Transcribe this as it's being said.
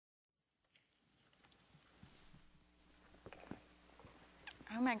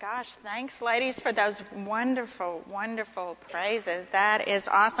my gosh. Thanks, ladies, for those wonderful, wonderful praises. That is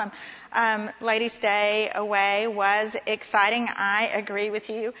awesome. Ladies' Day away was exciting. I agree with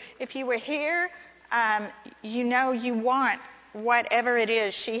you. If you were here, you know you want whatever it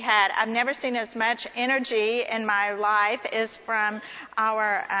is she had. I've never seen as much energy in my life as from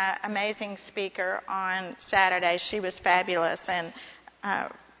our amazing speaker on Saturday. She was fabulous, and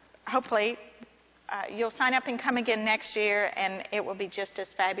hopefully you'll sign up and come again next year, and it will be just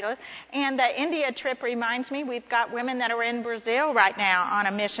as fabulous. And the India trip reminds me, we've got women that are in Brazil right now on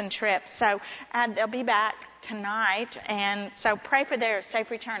a mission trip, so they'll be back tonight, and so pray for their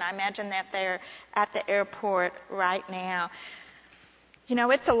safe return. I imagine that they're at the airport right now. You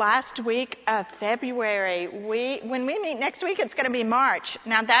know, it's the last week of February. When we meet next week, it's going to be March.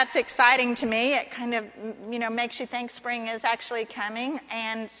 Now, that's exciting to me. It kind of, makes you think spring is actually coming.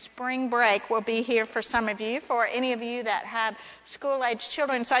 And spring break will be here for some of you, for any of you that have school-age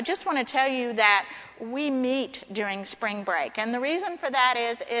children. So I just want to tell you that we meet during spring break. And the reason for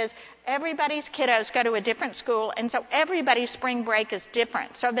that is everybody's kiddos go to a different school, and so everybody's spring break is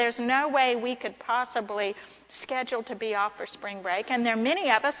different. So there's no way we could possibly schedule to be off for spring break. And there are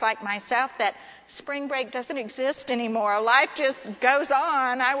many of us, like myself, that spring break doesn't exist anymore. Life just goes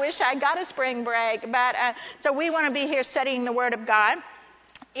on. I wish I got a spring break. But so we want to be here studying the Word of God.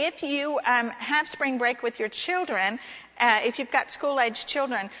 If you have spring break with your children, if you've got school-age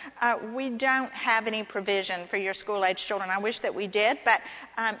children, we don't have any provision for your school-age children. I wish that we did, but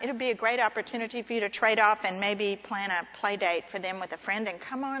it would be a great opportunity for you to trade off and maybe plan a play date for them with a friend and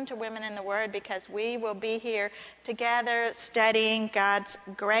come on to Women in the Word, because we will be here together studying God's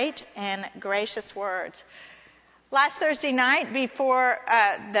great and gracious words. Last Thursday night, before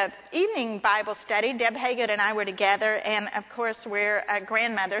the evening Bible study, Deb Haggett and I were together, and of course we're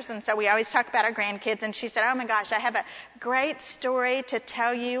grandmothers, and so we always talk about our grandkids, and she said, oh my gosh, I have a great story to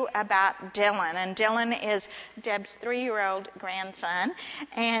tell you about Dylan. And Dylan is Deb's 3-year-old grandson,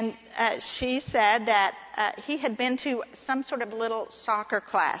 and she said that he had been to some sort of little soccer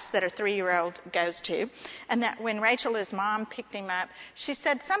class that a 3-year-old goes to, and that when Rachel, his mom, picked him up, she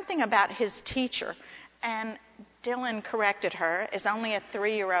said something about his teacher, and Dylan corrected her, as only a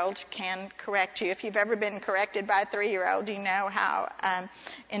 3-year-old can correct you. If you've ever been corrected by a 3-year-old, you know how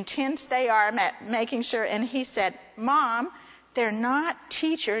intense they are at making sure. And he said, Mom, they're not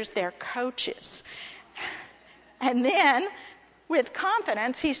teachers, they're coaches. And then, with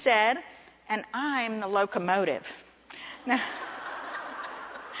confidence, he said, and I'm the locomotive. Now,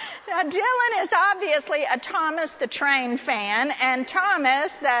 Dylan is obviously a Thomas the Train fan, and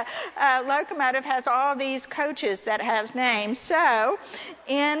Thomas, the locomotive, has all these coaches that have names. So,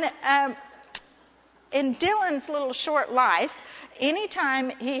 in Dylan's little short life, anytime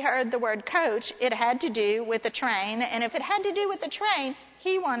he heard the word coach, it had to do with the train, and if it had to do with the train,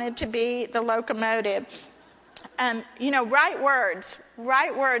 he wanted to be the locomotive. Right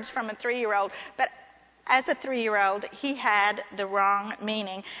words from a 3-year-old, but as a 3-year-old, he had the wrong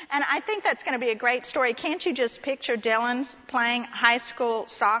meaning. And I think that's going to be a great story. Can't you just picture Dylan's playing high school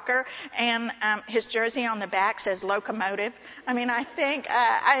soccer and his jersey on the back says locomotive? I mean, I think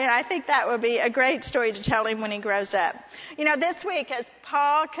that would be a great story to tell him when he grows up. This week, as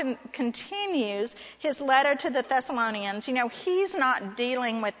Paul continues his letter to the Thessalonians, he's not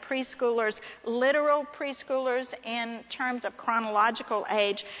dealing with preschoolers, literal preschoolers in terms of chronological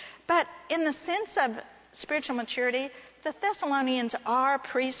age, but in the sense of spiritual maturity, the Thessalonians are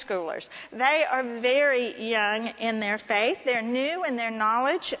preschoolers. They are very young in their faith. They're new in their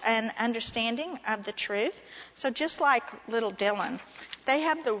knowledge and understanding of the truth. So just like little Dylan, they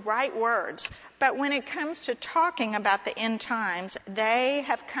have the right words. But when it comes to talking about the end times, they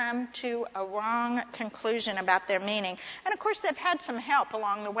have come to a wrong conclusion about their meaning. And of course, they've had some help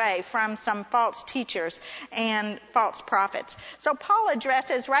along the way from some false teachers and false prophets. So Paul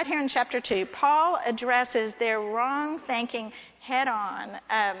addresses, right here in chapter 2, Paul addresses their wrong thinking head on.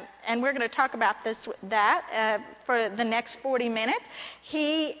 And we're going to talk about that for the next 40 minutes.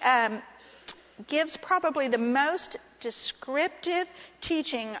 He gives probably the most descriptive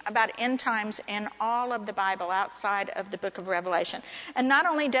teaching about end times in all of the Bible outside of the book of Revelation. And not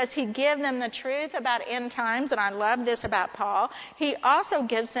only does he give them the truth about end times, and I love this about Paul, he also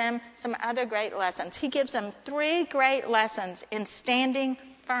gives them some other great lessons. He gives them 3 great lessons in standing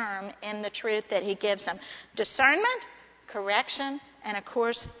firm in the truth that he gives them: discernment, correction, and of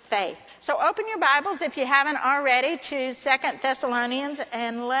course, faith. So open your Bibles, if you haven't already, to 2 Thessalonians,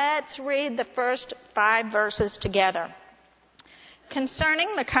 and let's read the first 5 verses together.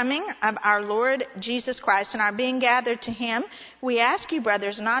 Concerning the coming of our Lord Jesus Christ and our being gathered to him, we ask you,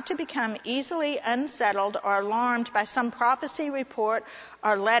 brothers, not to become easily unsettled or alarmed by some prophecy, report,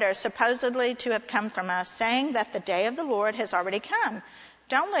 or letter supposedly to have come from us, saying that the day of the Lord has already come.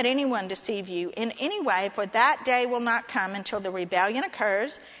 Don't let anyone deceive you in any way, for that day will not come until the rebellion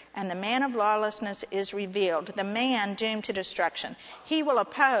occurs and the man of lawlessness is revealed, the man doomed to destruction. He will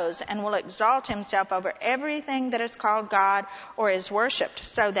oppose and will exalt himself over everything that is called God or is worshipped,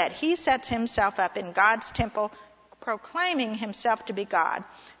 so that he sets himself up in God's temple, proclaiming himself to be God.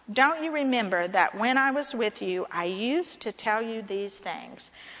 Don't you remember that when I was with you, I used to tell you these things?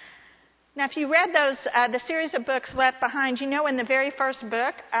 Now, if you read the series of books Left Behind, you know in the very first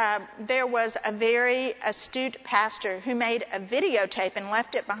book, there was a very astute pastor who made a videotape and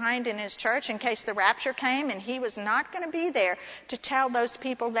left it behind in his church in case the rapture came, and he was not going to be there to tell those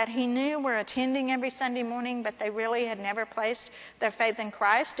people that he knew were attending every Sunday morning, but they really had never placed their faith in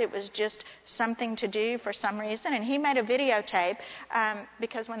Christ. It was just something to do for some reason, and he made a videotape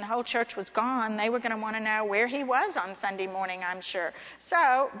because when the whole church was gone, they were going to want to know where he was on Sunday morning, I'm sure.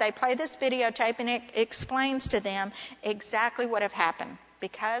 So they play this videotape, and it explains to them exactly what have happened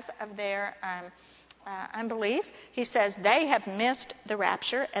because of their unbelief. He says they have missed the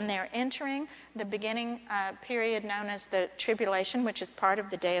rapture, and they're entering the beginning period known as the tribulation, which is part of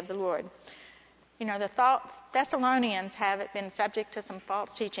the day of the Lord. You know, the Thessalonians have been subject to some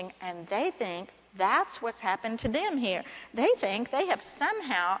false teaching, and they think that's what's happened to them here. They think they have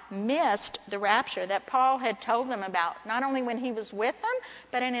somehow missed the rapture that Paul had told them about, not only when he was with them,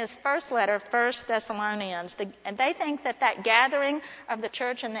 but in his first letter, 1 Thessalonians. And they think that gathering of the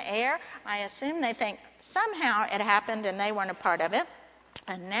church in the air, I assume they think somehow it happened and they weren't a part of it.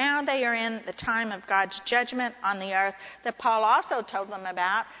 And now they are in the time of God's judgment on the earth that Paul also told them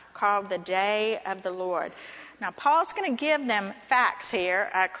about, called the day of the Lord. Now, Paul's going to give them facts here,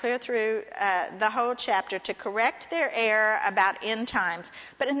 clear through the whole chapter to correct their error about end times.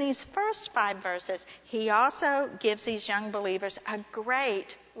 But in these first 5 verses, he also gives these young believers a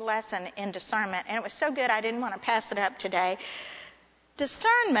great lesson in discernment. And it was so good I didn't want to pass it up today.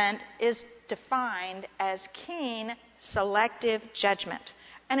 Discernment is defined as keen, selective judgment.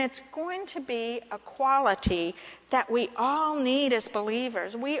 And it's going to be a quality that we all need as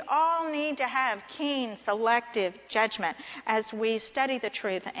believers. We all need to have keen, selective judgment as we study the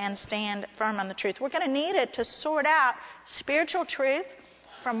truth and stand firm on the truth. We're going to need it to sort out spiritual truth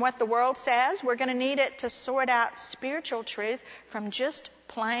from what the world says. We're going to need it to sort out spiritual truth from just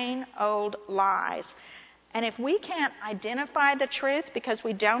plain old lies. And if we can't identify the truth because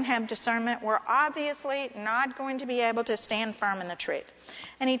we don't have discernment, we're obviously not going to be able to stand firm in the truth.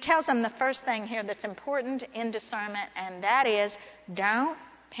 And he tells them the first thing here that's important in discernment, and that is don't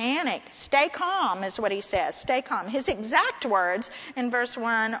panic. Stay calm is what he says. Stay calm. His exact words in verse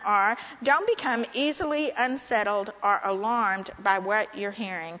 1 are, don't become easily unsettled or alarmed by what you're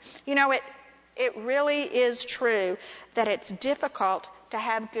hearing. You know, it really is true that it's difficult to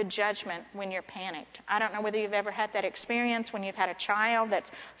have good judgment when you're panicked. I don't know whether you've ever had that experience when you've had a child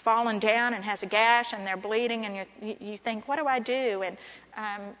that's fallen down and has a gash and they're bleeding and you think, what do I do? And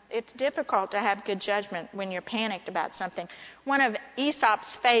it's difficult to have good judgment when you're panicked about something. One of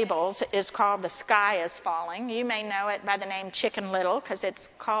Aesop's fables is called The Sky is Falling. You may know it by the name Chicken Little because it's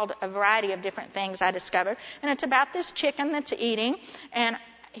called a variety of different things I discovered. And it's about this chicken that's eating, and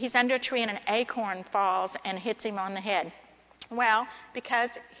he's under a tree and an acorn falls and hits him on the head. Well, because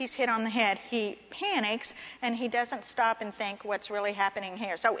he's hit on the head, he panics and he doesn't stop and think what's really happening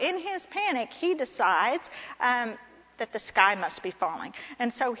here. So in his panic, he decides that the sky must be falling.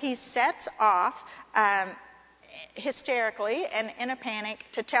 And so he sets off hysterically and in a panic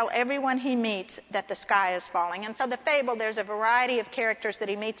to tell everyone he meets that the sky is falling. And so the fable, there's a variety of characters that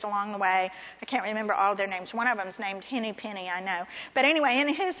he meets along the way. I can't remember all of their names. One of them is named Henny Penny, I know. But anyway, in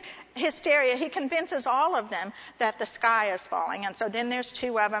his hysteria, he convinces all of them that the sky is falling. And so then there's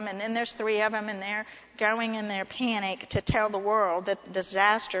 2 of them, and then there's 3 of them, and they're going in their panic to tell the world that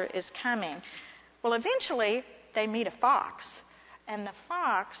disaster is coming. Well, eventually, they meet a fox. And the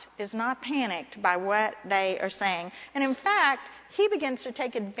fox is not panicked by what they are saying. And in fact, he begins to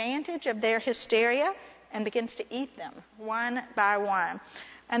take advantage of their hysteria and begins to eat them one by one.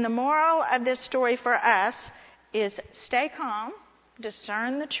 And the moral of this story for us is stay calm,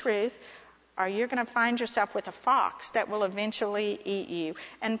 discern the truth, or you're going to find yourself with a fox that will eventually eat you.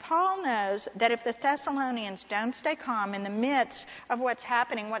 And Paul knows that if the Thessalonians don't stay calm in the midst of what's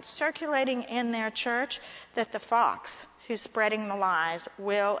happening, what's circulating in their church, that the fox who's spreading the lies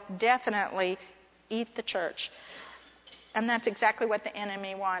will definitely eat the church. And that's exactly what the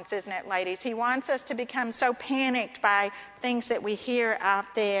enemy wants, isn't it, ladies? He wants us to become so panicked by things that we hear out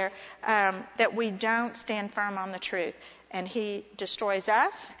there that we don't stand firm on the truth. And he destroys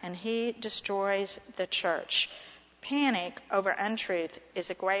us, and he destroys the church. Panic over untruth is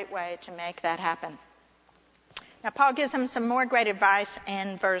a great way to make that happen. Now, Paul gives them some more great advice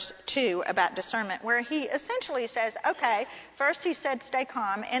in verse 2 about discernment, where he essentially says, okay, first he said stay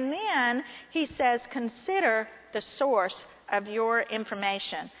calm, and then he says consider the source of your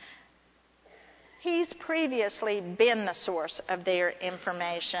information. He's previously been the source of their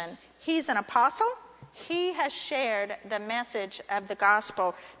information. He's an apostle. He has shared the message of the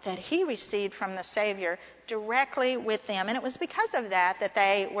gospel that he received from the Savior directly with them. And it was because of that that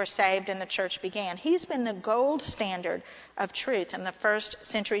they were saved and the church began. He's been the gold standard of truth in the first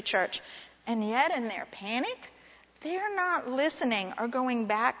century church. And yet in their panic, they're not listening or going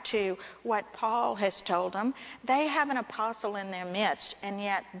back to what Paul has told them. They have an apostle in their midst, and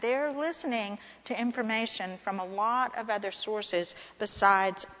yet they're listening to information from a lot of other sources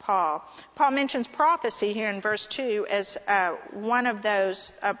besides Paul. Paul mentions prophecy here in verse 2 as one of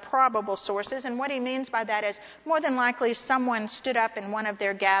those probable sources, and what he means by that is more than likely someone stood up in one of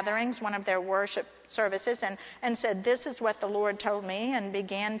their gatherings, one of their worship services, and said, this is what the Lord told me, and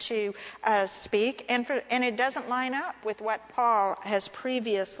began to speak. And it doesn't line up with what Paul has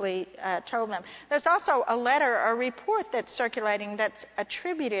previously told them. There's also a letter or report that's circulating that's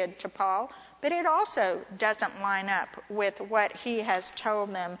attributed to Paul, but it also doesn't line up with what he has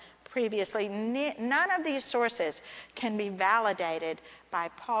told them previously. None of these sources can be validated by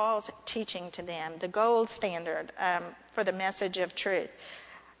Paul's teaching to them, the gold standard for the message of truth.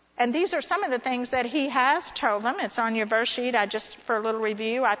 And these are some of the things that he has told them. It's on your verse sheet. For a little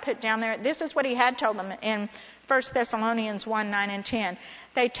review, I put down there, this is what he had told them in 1 Thessalonians 1, 9 and 10.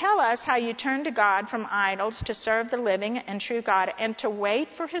 They tell us how you turn to God from idols to serve the living and true God, and to wait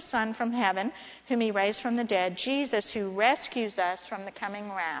for his Son from heaven, whom he raised from the dead, Jesus, who rescues us from the coming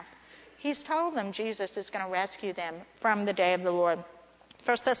wrath. He's told them Jesus is going to rescue them from the day of the Lord.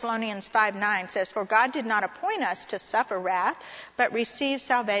 1 Thessalonians 5:9 says, for God did not appoint us to suffer wrath, but receive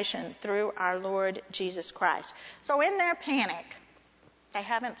salvation through our Lord Jesus Christ. So in their panic, they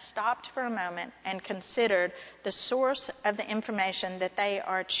haven't stopped for a moment and considered the source of the information that they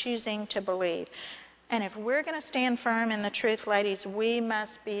are choosing to believe. And if we're going to stand firm in the truth, ladies, we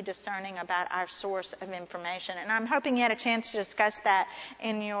must be discerning about our source of information. And I'm hoping you had a chance to discuss that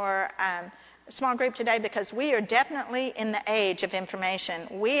in your small group today, because we are definitely in the age of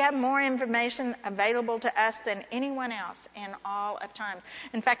information. We have more information available to us than anyone else in all of time.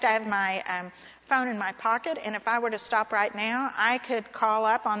 In fact, I have my phone in my pocket, and if I were to stop right now, I could call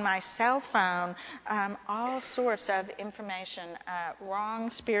up on my cell phone all sorts of information, wrong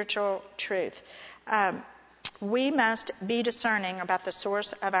spiritual truth. We must be discerning about the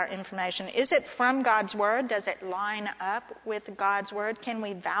source of our information. Is it from God's Word? Does it line up with God's Word? Can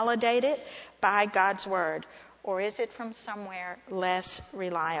we validate it by God's Word? Or is it from somewhere less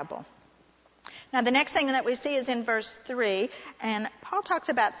reliable? Now, the next thing that we see is in verse 3, and Paul talks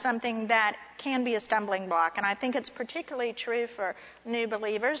about something that can be a stumbling block, and I think it's particularly true for new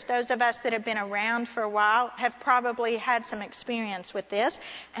believers. Those of us that have been around for a while have probably had some experience with this,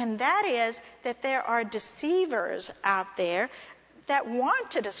 and that is that there are deceivers out there that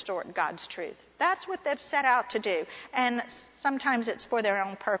want to distort God's truth. That's what they've set out to do. And sometimes it's for their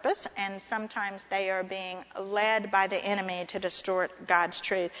own purpose, and sometimes they are being led by the enemy to distort God's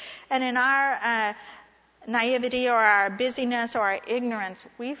truth. And in our naivety or our busyness or our ignorance,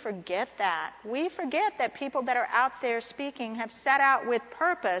 we forget that. We forget that people that are out there speaking have set out with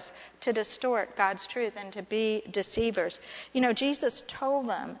purpose to distort God's truth and to be deceivers. You know, Jesus told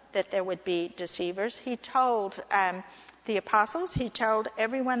them that there would be deceivers. He told the apostles, he told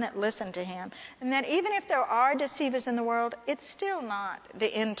everyone that listened to him, and that even if there are deceivers in the world, it's still not the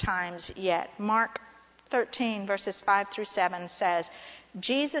end times yet. Mark 13, verses 5 through 7 says,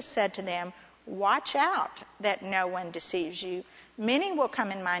 Jesus said to them, watch out that no one deceives you. Many will come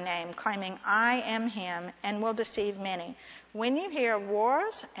in my name, claiming I am him, and will deceive many. When you hear of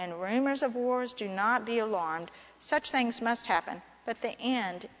wars and rumors of wars, do not be alarmed. Such things must happen, but the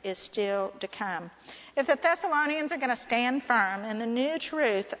end is still to come. If the Thessalonians are going to stand firm in the new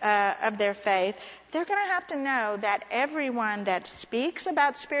truth of their faith, they're going to have to know that everyone that speaks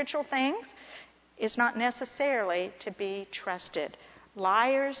about spiritual things is not necessarily to be trusted.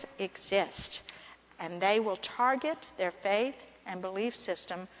 Liars exist, and they will target their faith and belief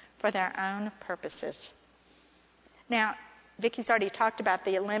system for their own purposes. Now, Vicky's already talked about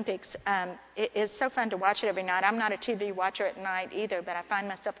the Olympics. It is so fun to watch it every night. I'm not a TV watcher at night either, but I find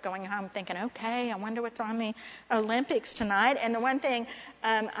myself going home thinking, okay, I wonder what's on the Olympics tonight. And the one thing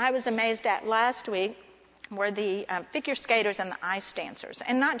I was amazed at last week were the figure skaters and the ice dancers.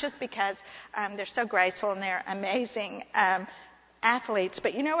 And not just because they're so graceful and they're amazing athletes,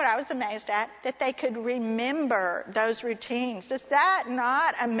 but you know what I was amazed at? That they could remember those routines. Does that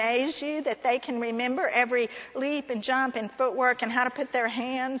not amaze you, that they can remember every leap and jump and footwork and how to put their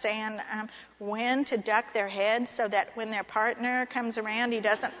hands and when to duck their heads so that when their partner comes around, he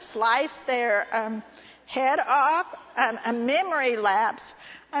doesn't slice their head off? A memory lapse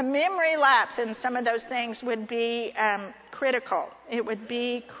in some of those things would be critical. It would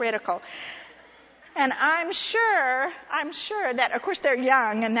be critical. And I'm sure that, of course, they're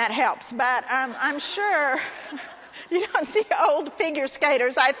young and that helps, but I'm sure you don't see old figure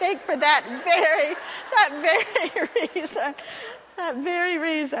skaters, I think, for that very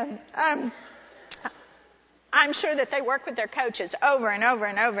reason. I'm sure that they work with their coaches over and over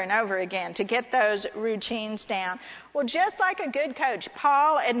and over and over again to get those routines down. Well, just like a good coach,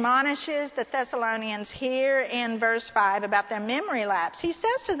 Paul admonishes the Thessalonians here in verse 5 about their memory lapse. He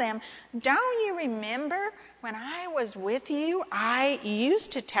says to them, don't you remember when I was with you, I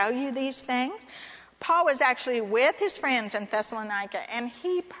used to tell you these things? Paul was actually with his friends in Thessalonica, and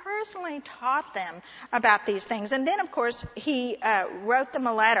he personally taught them about these things. And then, of course, he wrote them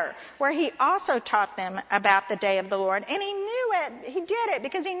a letter where he also taught them about the day of the Lord. And he knew it. He did it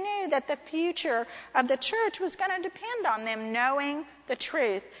because he knew that the future of the church was going to depend on them knowing the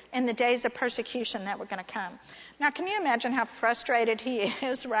truth in the days of persecution that were going to come. Now, can you imagine how frustrated he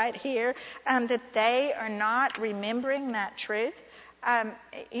is right here that they are not remembering that truth?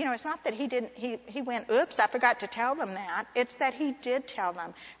 It's not that he went, oops, I forgot to tell them that. It's that he did tell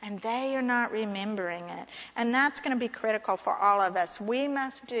them, and they are not remembering it. And that's going to be critical for all of us. We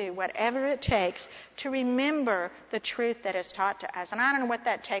must do whatever it takes to remember the truth that is taught to us. And I don't know what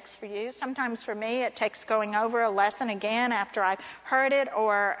that takes for you. Sometimes for me, it takes going over a lesson again after I've heard it,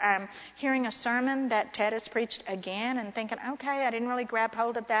 or hearing a sermon that Ted has preached again and thinking, okay, I didn't really grab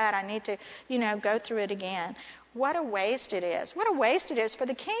hold of that. I need to, go through it again. What a waste it is. What a waste it is for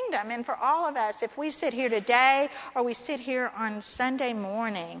the kingdom and for all of us if we sit here today or we sit here on Sunday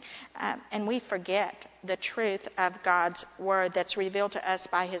morning and we forget the truth of God's Word that's revealed to us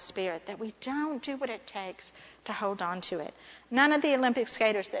by His Spirit, that we don't do what it takes to hold on to it. None of the Olympic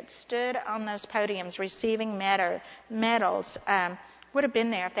skaters that stood on those podiums receiving medals would have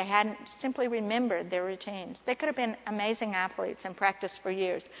been there if they hadn't simply remembered their routines. They could have been amazing athletes and practiced for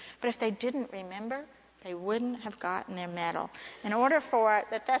years, but if they didn't remember, they wouldn't have gotten their medal. In order for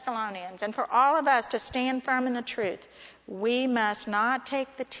the Thessalonians and for all of us to stand firm in the truth, we must not take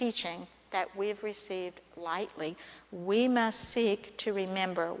the teaching that we've received lightly. We must seek to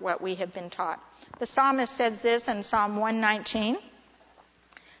remember what we have been taught. The psalmist says this in Psalm 119,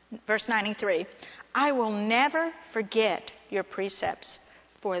 verse 93, I will never forget your precepts,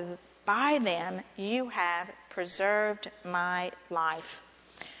 for by them you have preserved my life.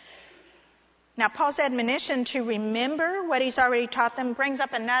 Now, Paul's admonition to remember what he's already taught them brings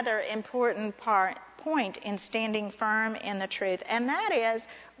up another important point in standing firm in the truth, and that is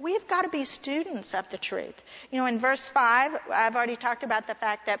we've got to be students of the truth. In verse 5, I've already talked about the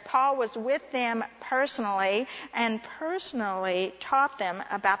fact that Paul was with them personally and personally taught them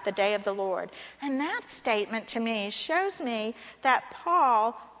about the day of the Lord. And that statement to me shows me that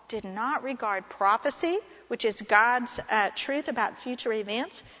Paul did not regard prophecy, which is God's truth about future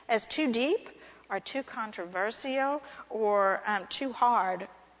events, as too deep or too controversial or too hard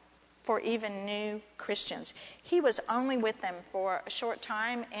for even new Christians. He was only with them for a short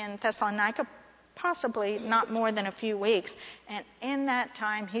time in Thessalonica, possibly not more than a few weeks. And in that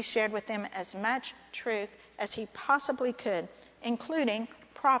time, he shared with them as much truth as he possibly could, including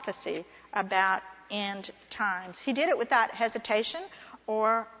prophecy about end times. He did it without hesitation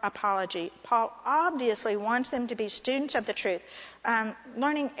or apology. Paul obviously wants them to be students of the truth,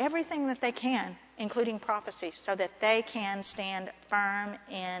 learning everything that they can, including prophecy, so that they can stand firm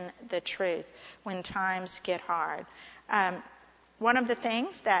in the truth when times get hard. One of the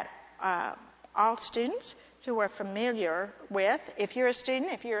things that all students who are familiar with, if you're a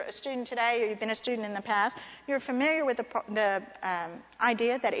student today or you've been a student in the past, you're familiar with the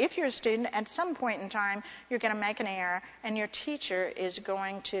idea that if you're a student, at some point in time, you're going to make an error and your teacher is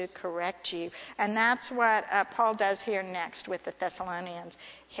going to correct you. And that's what Paul does here next with the Thessalonians.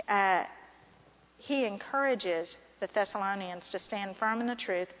 He encourages the Thessalonians to stand firm in the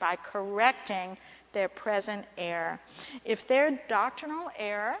truth by correcting their present error. If their doctrinal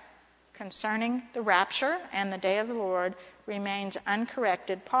error concerning the rapture and the day of the Lord remains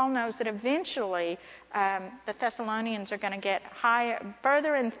uncorrected, Paul knows that eventually the Thessalonians are going to get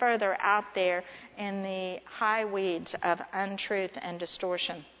further and further out there in the high weeds of untruth and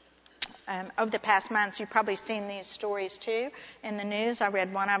distortion. Over the past months, you've probably seen these stories too in the news. I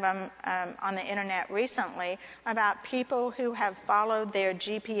read one of them on the internet recently about people who have followed their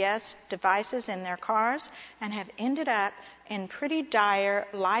GPS devices in their cars and have ended up in pretty dire,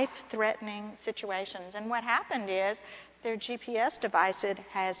 life-threatening situations. And what happened is their GPS device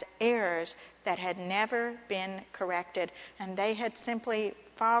has errors that had never been corrected, and they had simply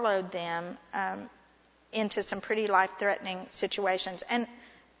followed them into some pretty life-threatening situations. And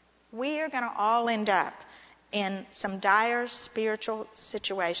we are going to all end up in some dire spiritual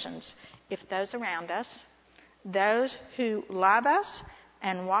situations if those around us, those who love us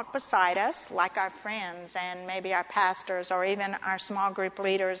and walk beside us, like our friends and maybe our pastors or even our small group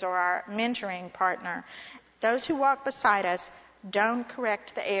leaders or our mentoring partner, those who walk beside us don't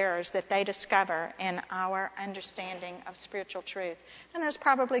correct the errors that they discover in our understanding of spiritual truth. And there's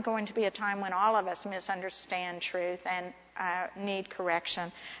probably going to be a time when all of us misunderstand truth and need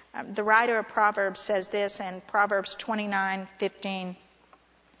correction. The writer of Proverbs says this in Proverbs 29:15.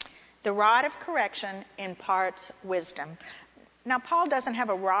 The rod of correction imparts wisdom. Now, Paul doesn't have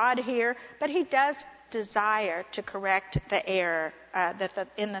a rod here, but he does desire to correct the error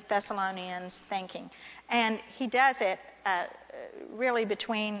in the Thessalonians' thinking. And he does it really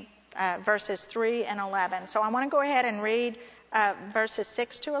between verses 3 and 11. So I want to go ahead and read verses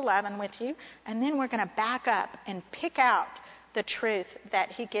 6 to 11 with you, and then we're going to back up and pick out the truth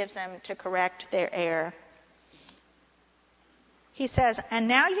that he gives them to correct their error. He says, "And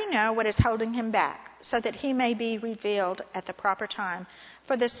now you know what is holding him back, so that he may be revealed at the proper time.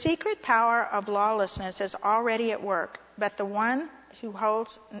 For the secret power of lawlessness is already at work, but the one who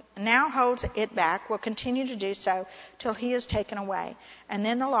now holds it back will continue to do so till he is taken away. And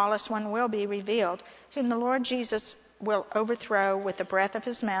then the lawless one will be revealed, whom the Lord Jesus will overthrow with the breath of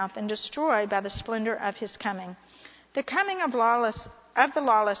his mouth and destroy by the splendor of his coming. The coming of the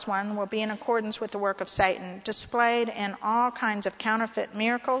lawless one will be in accordance with the work of Satan, displayed in all kinds of counterfeit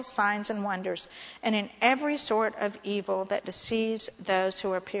miracles, signs, and wonders, and in every sort of evil that deceives those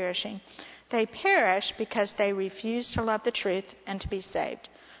who are perishing. They perish because they refuse to love the truth and to be saved.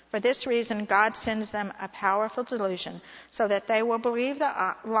 For this reason, God sends them a powerful delusion, so that they will believe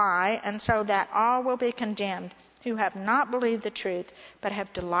the lie, and so that all will be condemned who have not believed the truth, but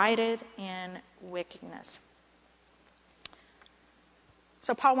have delighted in wickedness."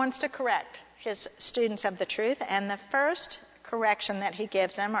 So Paul wants to correct his students of the truth, and the first correction that he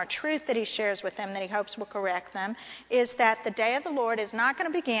gives them, or truth that he shares with them that he hopes will correct them, is that the day of the Lord is not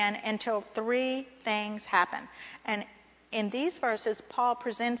going to begin until three things happen. And in these verses, Paul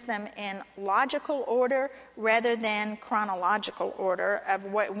presents them in logical order rather than chronological order of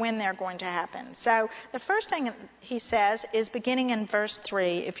when they're going to happen. So the first thing he says is beginning in verse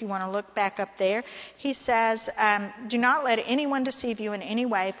 3, if you want to look back up there. He says, "Do not let anyone deceive you in any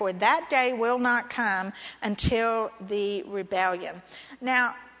way, for that day will not come until the rebellion."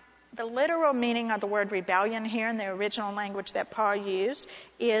 Now, the literal meaning of the word rebellion here in the original language that Paul used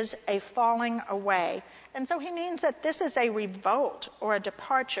is a falling away. And so he means that this is a revolt or a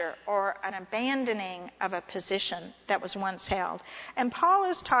departure or an abandoning of a position that was once held. And Paul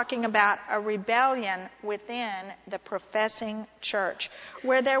is talking about a rebellion within the professing church,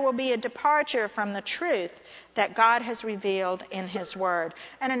 where there will be a departure from the truth that God has revealed in his word.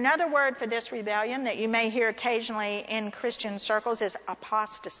 And another word for this rebellion that you may hear occasionally in Christian circles is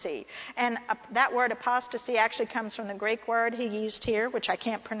apostasy. And that word apostasy actually comes from the Greek word he used here, which I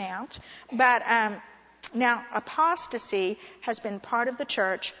can't pronounce. But now, apostasy has been part of the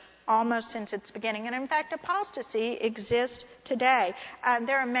church almost since its beginning. And in fact, apostasy exists today.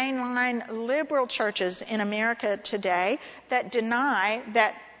 There are mainline liberal churches in America today that deny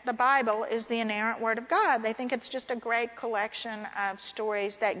that the Bible is the inerrant Word of God. They think it's just a great collection of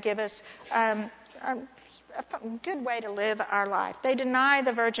stories that give us a good way to live our life. They deny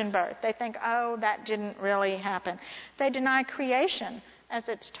the virgin birth. They think, oh, that didn't really happen. They deny creation as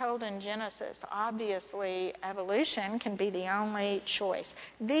it's told in Genesis. Obviously, evolution can be the only choice.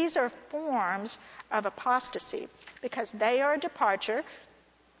 These are forms of apostasy because they are a departure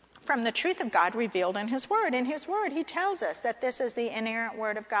from the truth of God revealed in his word. In his word, he tells us that this is the inerrant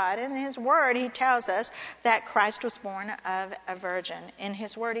word of God. In his word, he tells us that Christ was born of a virgin. In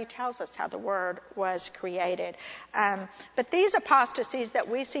his word, he tells us how the word was created. But these apostasies that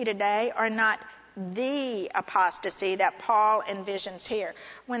we see today are not the apostasy that Paul envisions here.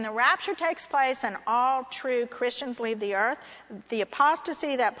 When the rapture takes place and all true Christians leave the earth, the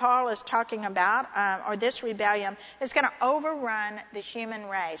apostasy that Paul is talking about, or this rebellion, is going to overrun the human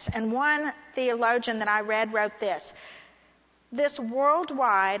race. And one theologian that I read wrote this: this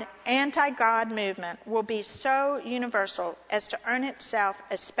worldwide anti-God movement will be so universal as to earn itself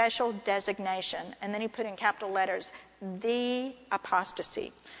a special designation. And then he put in capital letters, the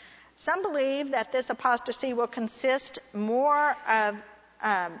apostasy. Some believe that this apostasy will consist more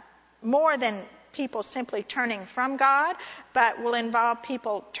than people simply turning from God, but will involve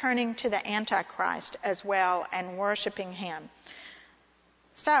people turning to the Antichrist as well and worshiping him.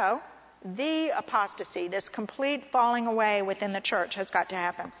 So, the apostasy, this complete falling away within the church, has got to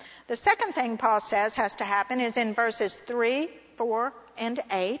happen. The second thing Paul says has to happen is in verses 3, 4, and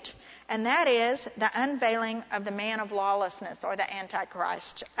 8, and that is the unveiling of the man of lawlessness, or the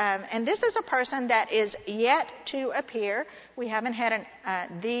Antichrist. And this is a person that is yet to appear. We haven't had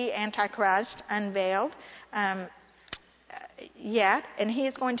the Antichrist unveiled yet, and he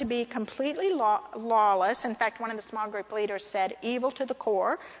is going to be completely lawless. In fact, one of the small group leaders said, evil to the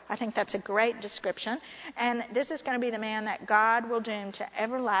core. I think that's a great description. And this is going to be the man that God will doom to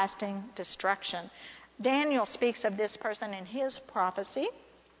everlasting destruction. Daniel speaks of this person in his prophecy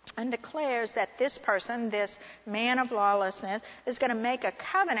and declares that this person, this man of lawlessness, is going to make a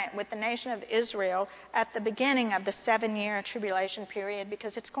covenant with the nation of Israel at the beginning of the 7-year tribulation period,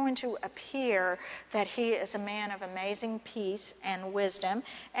 because it's going to appear that he is a man of amazing peace and wisdom,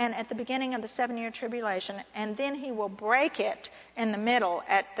 and at the beginning of the 7-year tribulation, and then he will break it in the middle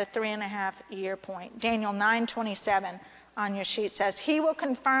at the 3.5-year point. Daniel 9:27 on your sheet says, he will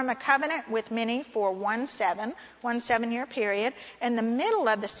confirm a covenant with many for 1 7-year period. In the middle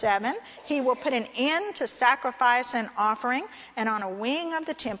of the 7, he will put an end to sacrifice and offering, and on a wing of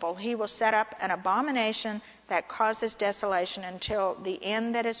the temple he will set up an abomination that causes desolation until the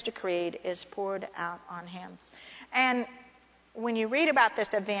end that is decreed is poured out on him. And when you read about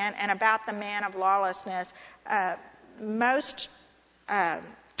this event and about the man of lawlessness, most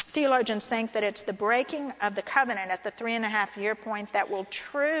theologians think that it's the breaking of the covenant at the 3.5-year point that will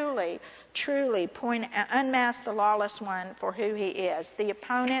truly unmask the lawless one for who he is, the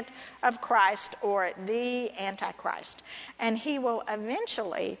opponent of Christ, or the Antichrist. And he will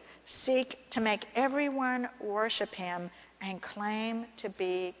eventually seek to make everyone worship him and claim to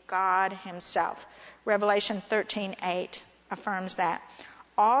be God himself. Revelation 13:8 affirms that.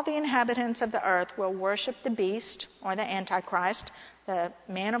 All the inhabitants of the earth will worship the beast, or the Antichrist, the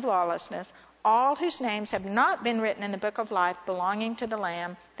man of lawlessness, all whose names have not been written in the book of life belonging to the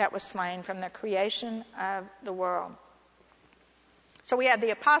Lamb that was slain from the creation of the world. So we have the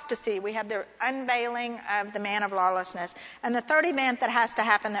apostasy, we have the unveiling of the man of lawlessness. And the third event that has to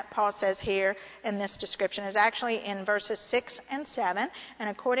happen that Paul says here in this description is actually in verses 6 and 7. And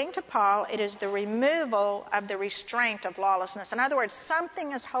according to Paul, it is the removal of the restraint of lawlessness. In other words,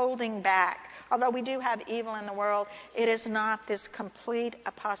 something is holding back. Although we do have evil in the world, it is not this complete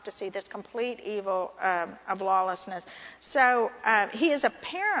apostasy, this complete evil of lawlessness. So he is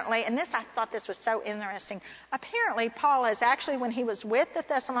apparently, and I thought this was so interesting, apparently Paul has actually, when he was with the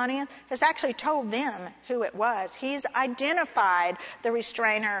Thessalonians, has actually told them who it was. He's identified the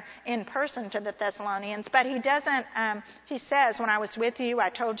restrainer in person to the Thessalonians, but he doesn't, he says, when I was with you, I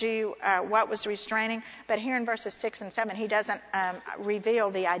told you what was restraining, but here in verses 6 and 7, he doesn't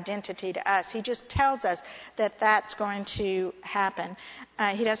reveal the identity to us. He just tells us that that's going to happen.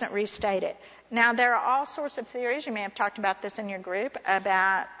 He doesn't restate it. Now, there are all sorts of theories, you may have talked about this in your group,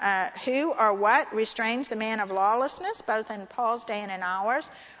 about who or what restrains the man of lawlessness, both in Paul's day and in ours.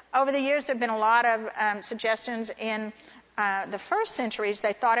 Over the years, there have been a lot of suggestions. In the first centuries,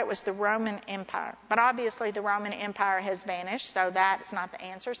 they thought it was the Roman Empire. But obviously, the Roman Empire has vanished, so that's not the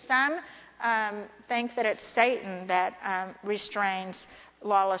answer. Some think that it's Satan that restrains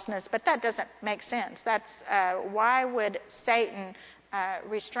lawlessness, but that doesn't make sense. That's why would Satan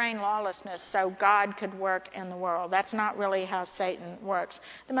restrain lawlessness so God could work in the world? That's not really how Satan works.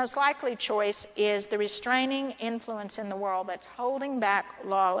 The most likely choice is the restraining influence in the world that's holding back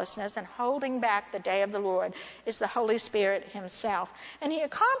lawlessness and holding back the day of the Lord is the Holy Spirit himself. And he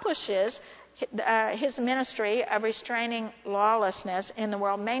accomplishes his ministry of restraining lawlessness in the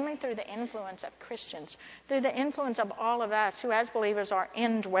world mainly through the influence of Christians, through the influence of all of us who as believers are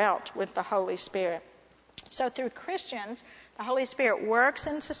indwelt with the Holy Spirit. So through Christians, the Holy Spirit works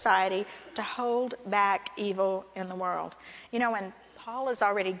in society to hold back evil in the world. You know, when Paul has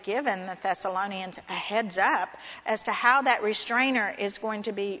already given the Thessalonians a heads up as to how that restrainer is going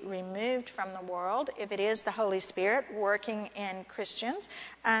to be removed from the world if it is the Holy Spirit working in Christians.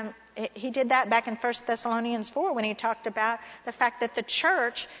 He did that back in 1 Thessalonians 4 when he talked about the fact that the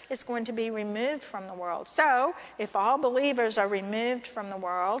church is going to be removed from the world. So, if all believers are removed from the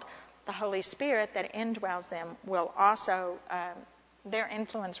world, the Holy Spirit that indwells them will also, their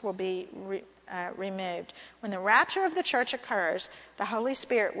influence will be removed. When the rapture of the church occurs, the Holy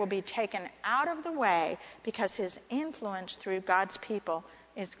Spirit will be taken out of the way because his influence through God's people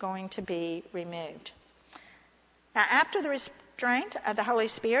is going to be removed. Now, after the restraint of the Holy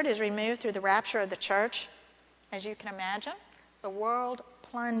Spirit is removed through the rapture of the church, as you can imagine, the world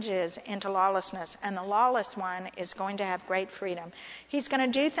plunges into lawlessness, and the lawless one is going to have great freedom. He's going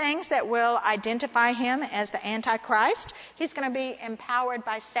to do things that will identify him as the Antichrist. He's going to be empowered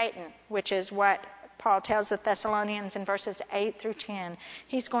by Satan, which is what Paul tells the Thessalonians in verses 8 through 10.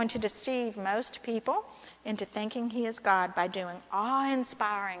 He's going to deceive most people into thinking he is God by doing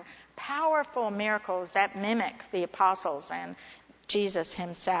awe-inspiring, powerful miracles that mimic the apostles and Jesus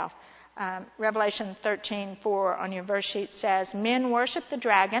himself. Revelation 13:4 on your verse sheet says, "Men worship the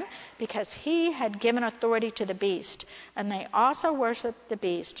dragon because he had given authority to the beast, and they also worship the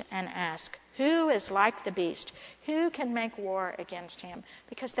beast and ask, 'Who is like the beast? Who can make war against him?'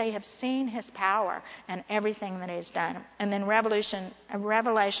 Because they have seen his power and everything that he has done." And then Revelation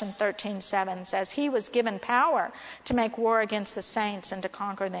 13:7 says, "He was given power to make war against the saints and to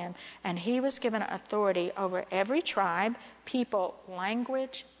conquer them. And he was given authority over every tribe, people,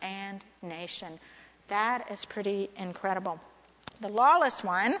 language, and nation." That is pretty incredible. The lawless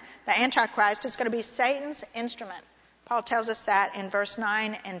one, the Antichrist, is going to be Satan's instrument. Paul tells us that in verse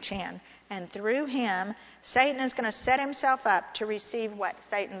 9 and 10. And through him, Satan is going to set himself up to receive what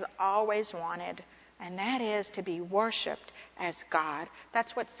Satan's always wanted, and that is to be worshipped as God.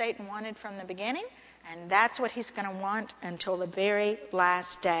 That's what Satan wanted from the beginning, and that's what he's going to want until the very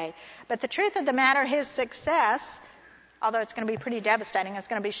last day. But the truth of the matter, his success, although it's going to be pretty devastating, it's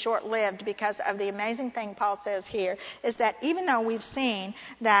going to be short-lived because of the amazing thing Paul says here, is that even though we've seen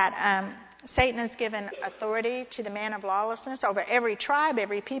that Satan has given authority to the man of lawlessness over every tribe,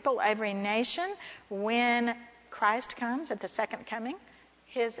 every people, every nation, when Christ comes at the second coming,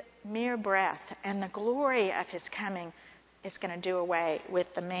 his mere breath and the glory of his coming is going to do away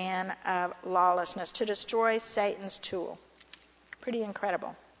with the man of lawlessness, to destroy Satan's tool. Pretty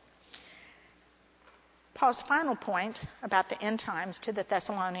incredible. Paul's final point about the end times to the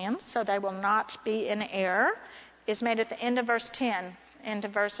Thessalonians, so they will not be in error, is made at the end of verse 10, into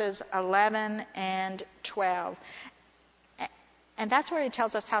verses 11 and 12. And that's where he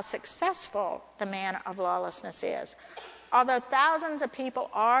tells us how successful the man of lawlessness is. Although thousands of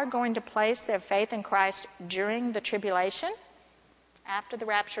people are going to place their faith in Christ during the tribulation, after the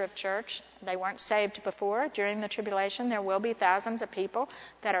rapture of church, they weren't saved before. During the tribulation, there will be thousands of people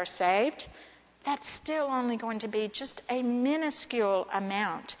that are saved. That's still only going to be just a minuscule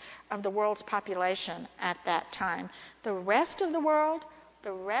amount of the world's population at that time. The rest of the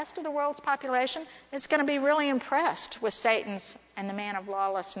world's population is going to be really impressed with Satan's and the man of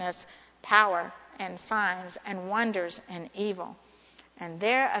lawlessness power and signs and wonders and evil. And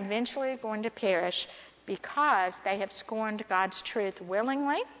they're eventually going to perish because they have scorned God's truth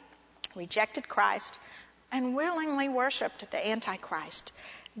willingly, rejected Christ, and willingly worshipped the Antichrist.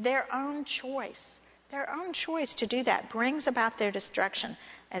 Their own choice to do that brings about their destruction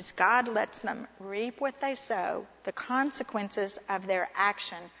as God lets them reap what they sow, the consequences of their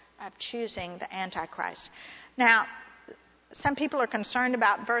action of choosing the Antichrist. Now, some people are concerned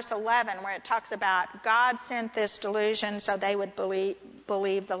about verse 11 where it talks about God sent this delusion so they would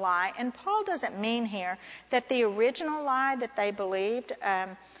believe the lie. And Paul doesn't mean here that the original lie that they believed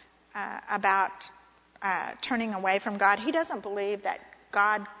about turning away from God, he doesn't believe that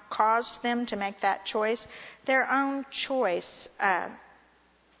God caused them to make that choice. Their own choice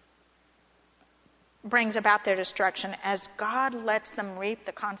brings about their destruction as God lets them reap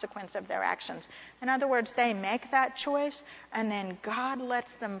the consequence of their actions. In other words, they make that choice, and then God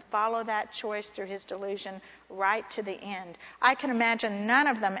lets them follow that choice through his delusion right to the end. I can imagine none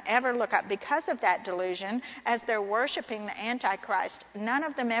of them ever look up because of that delusion as they're worshiping the Antichrist. None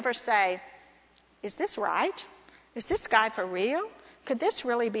of them ever say, "Is this right? Is this guy for real? Could this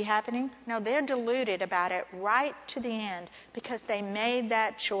really be happening?" No, they're deluded about it right to the end because they made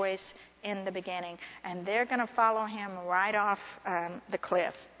that choice in the beginning. And they're going to follow him right off the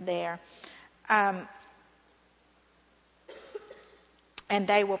cliff there. And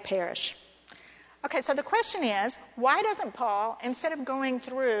they will perish. Okay, so the question is, why doesn't Paul, instead of going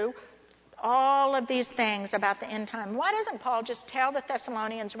through all of these things about the end time. Why doesn't Paul just tell the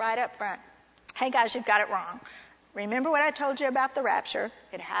Thessalonians right up front, hey guys, you've got it wrong. Remember what I told you about the rapture?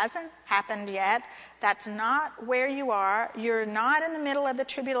 It hasn't happened yet. That's not where you are. You're not in the middle of the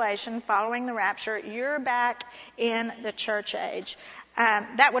tribulation following the rapture. You're back in the church age.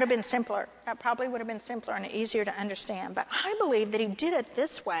 That would have been simpler. That probably would have been simpler and easier to understand. But I believe that he did it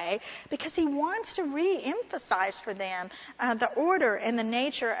this way because he wants to re-emphasize for them the order and the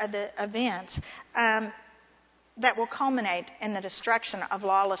nature of the events that will culminate in the destruction of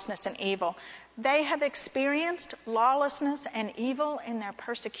lawlessness and evil. They have experienced lawlessness and evil in their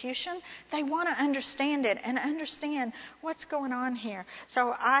persecution. They want to understand it and understand what's going on here.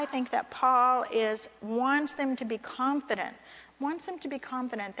 So I think that Paul wants them to be confident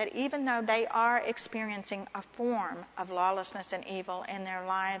that even though they are experiencing a form of lawlessness and evil in their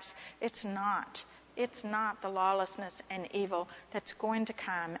lives, it's not the lawlessness and evil that's going to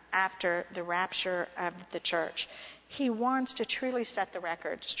come after the rapture of the church. He wants to truly set the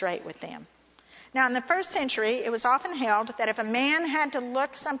record straight with them. Now, in the first century, it was often held that if a man had to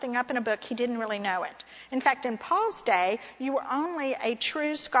look something up in a book, he didn't really know it. In fact, in Paul's day, you were only a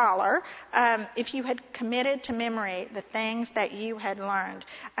true scholar if you had committed to memory the things that you had learned.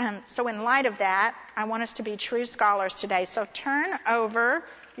 So in light of that, I want us to be true scholars today. So turn over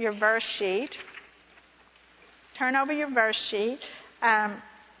your verse sheet.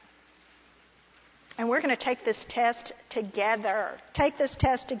 And we're going to take this test together.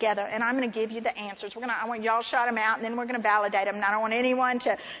 And I'm going to give you the answers. I want y'all to shout them out, and then we're going to validate them. And I don't want anyone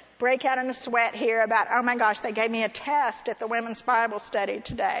to break out in a sweat here about, oh my gosh, they gave me a test at the women's Bible study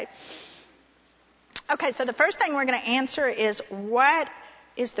today. Okay, so the first thing we're going to answer is, what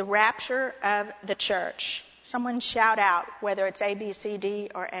is the rapture of the church? Someone shout out whether it's A, B, C,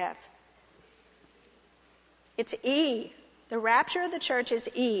 D, or F. It's E. The rapture of the church is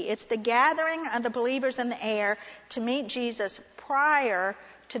E. It's the gathering of the believers in the air to meet Jesus prior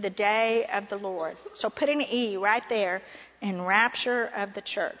to the day of the Lord. So put an E right there in rapture of the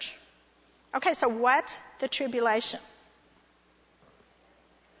church. Okay, so what's the tribulation?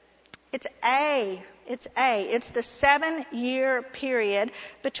 It's A. It's the 7-year period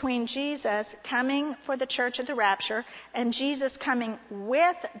between Jesus coming for the church at the rapture and Jesus coming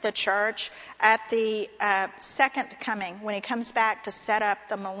with the church at the second coming, when he comes back to set up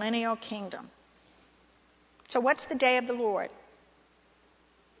the millennial kingdom. So what's the day of the Lord?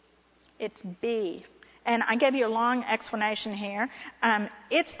 It's B. And I gave you a long explanation here.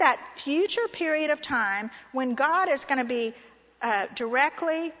 It's that future period of time when God is going to be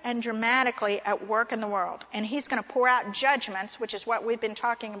directly and dramatically at work in the world. And he's going to pour out judgments, which is what we've been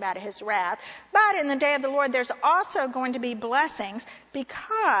talking about, his wrath. But in the day of the Lord, there's also going to be blessings,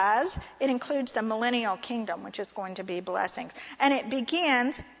 because it includes the millennial kingdom, which is going to be blessings. And it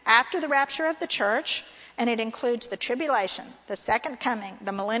begins after the rapture of the church, and it includes the tribulation, the second coming,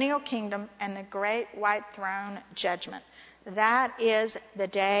 the millennial kingdom, and the great white throne judgment. That is the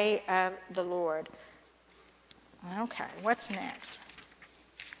day of the Lord. Okay, what's next?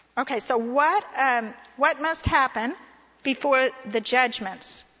 Okay, so what must happen before the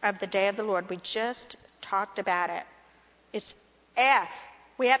judgments of the day of the Lord? We just talked about it. It's F.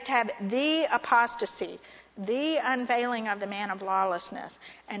 We have to have the apostasy, the unveiling of the man of lawlessness,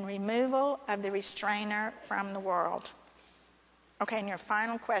 and removal of the restrainer from the world. Okay, and your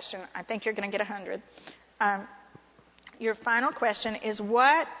final question, I think you're going to get 100. Your final question is,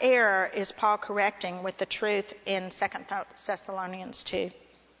 what error is Paul correcting with the truth in 2 Thessalonians 2?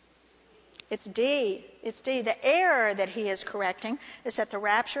 It's D. It's D. The error that he is correcting is that the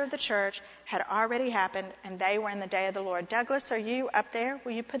rapture of the church had already happened and they were in the day of the Lord. Douglas, are you up there?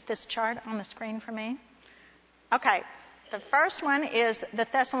 Will you put this chart on the screen for me? Okay. The first one is the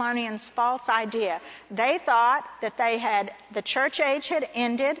Thessalonians' false idea. They thought that the church age had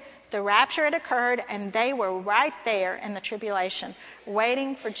ended, the rapture had occurred, and they were right there in the tribulation,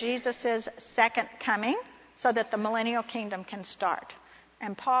 waiting for Jesus' second coming so that the millennial kingdom can start.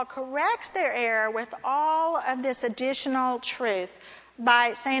 And Paul corrects their error with all of this additional truth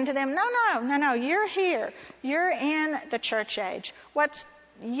by saying to them, no, you're here. You're in the church age. What's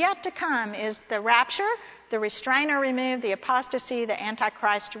yet to come is the rapture, the restrainer removed, the apostasy, the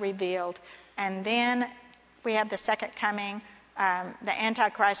Antichrist revealed. And then we have the second coming, the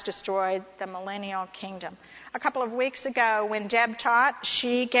Antichrist destroyed, the millennial kingdom. A couple of weeks ago when Deb taught,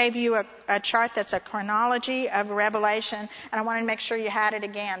 she gave you a chart that's a chronology of Revelation, and I wanted to make sure you had it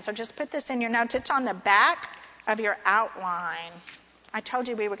again. So just put this in your notes. It's on the back of your outline. I told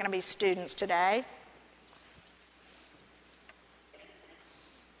you we were going to be students today.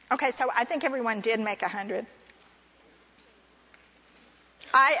 Okay, so I think everyone did make 100.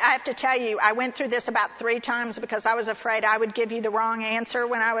 I have to tell you, I went through this about 3 times because I was afraid I would give you the wrong answer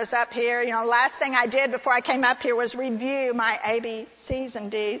when I was up here. You know, last thing I did before I came up here was review my A, B, C's,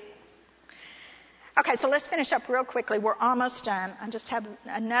 and D. Okay, so let's finish up real quickly. We're almost done. I just have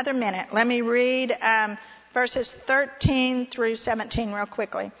another minute. Let me read verses 13 through 17 real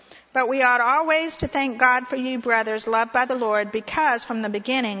quickly. But we ought always to thank God for you, brothers, loved by the Lord, because from the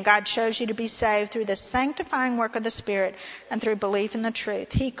beginning God chose you to be saved through the sanctifying work of the Spirit and through belief in the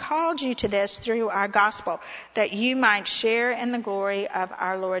truth. He called you to this through our gospel, that you might share in the glory of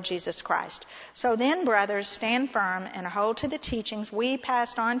our Lord Jesus Christ. So then, brothers, stand firm and hold to the teachings we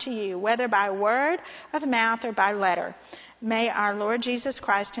passed on to you, whether by word of mouth or by letter. May our Lord Jesus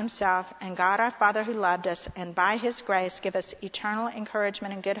Christ himself and God our Father who loved us and by his grace give us eternal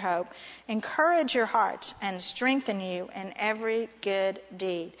encouragement and good hope, encourage your hearts and strengthen you in every good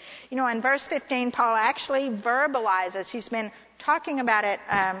deed. You know, in verse 15, Paul actually verbalizes. He's been talking about it.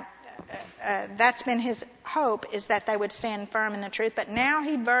 That's been his hope, is that they would stand firm in the truth. But now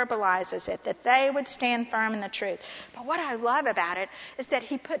he verbalizes it, that they would stand firm in the truth. But what I love about it is that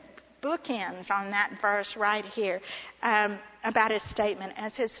he put bookends on that verse right here about his statement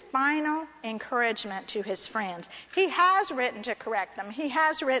as his final encouragement to his friends. He has written to correct them. He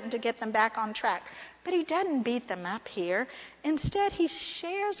has written to get them back on track. But he doesn't beat them up here. Instead, he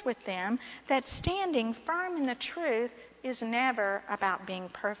shares with them that standing firm in the truth is never about being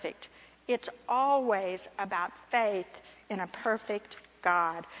perfect. It's always about faith in a perfect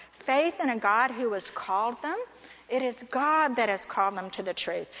God. Faith in a God who has called them. It is God that has called them to the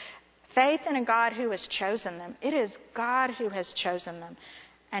truth. Faith in a God who has chosen them. It is God who has chosen them.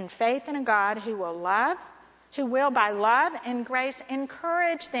 And faith in a God who will love, who will by love and grace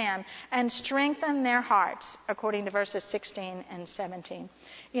encourage them and strengthen their hearts, according to verses 16 and 17.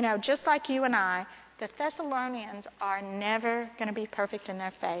 You know, just like you and I, the Thessalonians are never going to be perfect in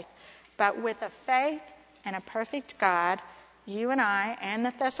their faith. But with a faith and a perfect God, you and I and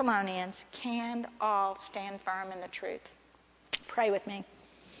the Thessalonians can all stand firm in the truth. Pray with me.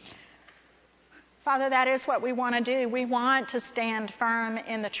 Father, that is what we want to do. We want to stand firm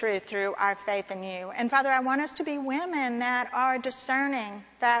in the truth through our faith in you. And Father, I want us to be women that are discerning,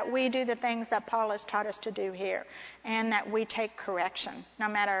 that we do the things that Paul has taught us to do here, and that we take correction, no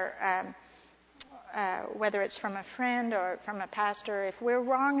matter whether it's from a friend or from a pastor. If we're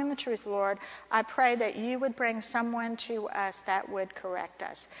wrong in the truth, Lord, I pray that you would bring someone to us that would correct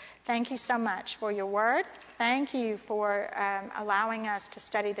us. Thank you so much for your word. Thank you for allowing us to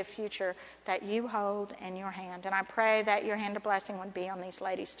study the future that you hold in your hand. And I pray that your hand of blessing would be on these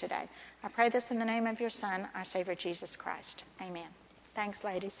ladies today. I pray this in the name of your Son, our Savior, Jesus Christ. Amen. Thanks,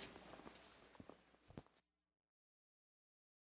 ladies.